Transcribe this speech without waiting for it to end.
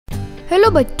Hello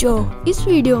बच्चों, इस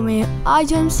video में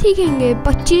आज हम सीखेंगे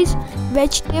 25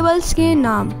 वेजिटेबल्स के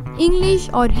नाम इंग्लिश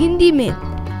और हिंदी में।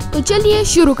 तो चलिए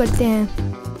शुरू करते हैं।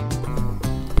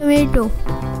 टमेटो,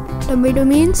 टमेटो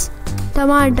मीन्स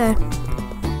टमाटर।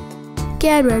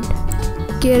 कैरेट,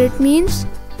 कैरेट मीन्स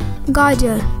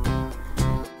गाजर।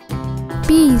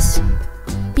 पीस,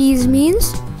 पीस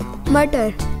मीन्स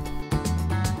मटर।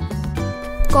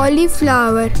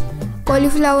 कॉलीफ्लावर,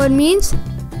 कॉलीफ्लावर मीन्स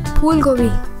फूल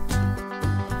गोभी।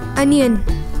 अनियन,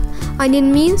 अनियन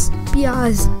मीन्स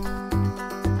प्याज।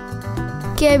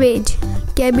 कैबेज,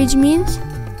 कैबेज मीन्स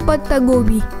पत्ता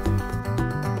गोभी।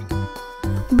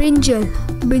 ब्रिंजल,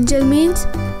 ब्रिंजल मीन्स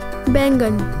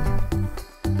बैंगन।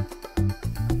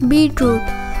 बीटरूट,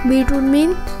 बीटरूट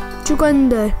मीन्स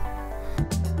चुकंदर।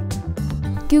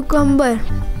 क्यूकम्बर,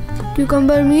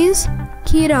 क्यूकम्बर मीन्स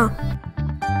खीरा।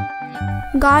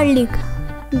 गार्लिक,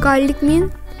 गार्लिक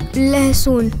मीन्स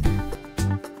लहसुन।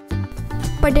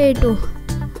 पोटैटो,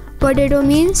 पोटैटो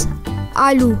मीन्स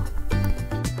आलू।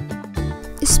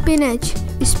 स्पिनच,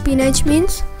 स्पिनच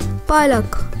मीन्स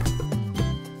पालक।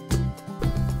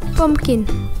 पम्पकिन,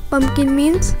 पम्पकिन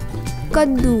मीन्स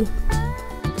कद्दू।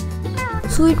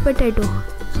 Sweet potato,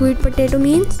 sweet potato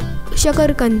means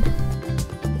शकरकंद।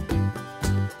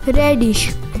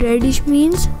 रेडिश, रेडिश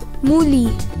मीन्स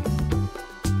मूली।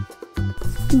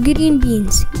 Green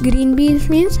beans, green beans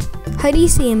means हरी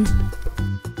same.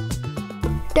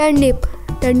 Turnip,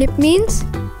 turnip means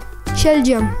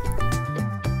शलजम।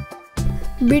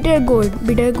 Bitter gourd,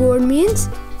 bitter gourd means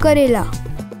करेला।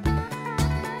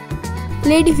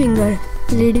 Lady finger,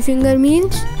 lady finger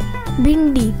means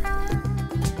भिंडी।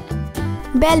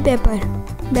 Bell pepper,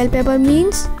 bell pepper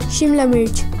means Shimla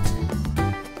मिर्च।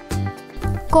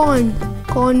 Corn,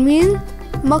 corn means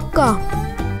मक्का।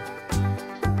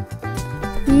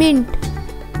 Mint,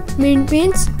 mint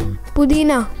means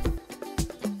पुदीना।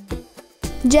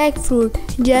 Jack fruit,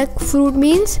 Jack fruit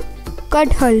means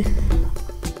कटहल।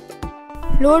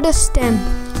 Lotus stem,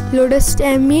 lotus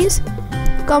stem means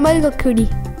कमल ककड़ी।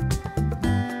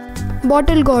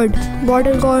 Bottle guard,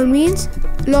 bottle guard means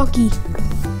लौकी।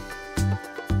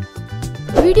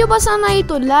 Video पसंद आई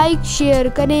तो like share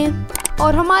करें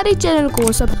और हमारे चैनल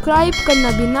को सब्सक्राइब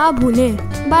करना भी ना भूलें।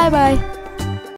 Bye bye.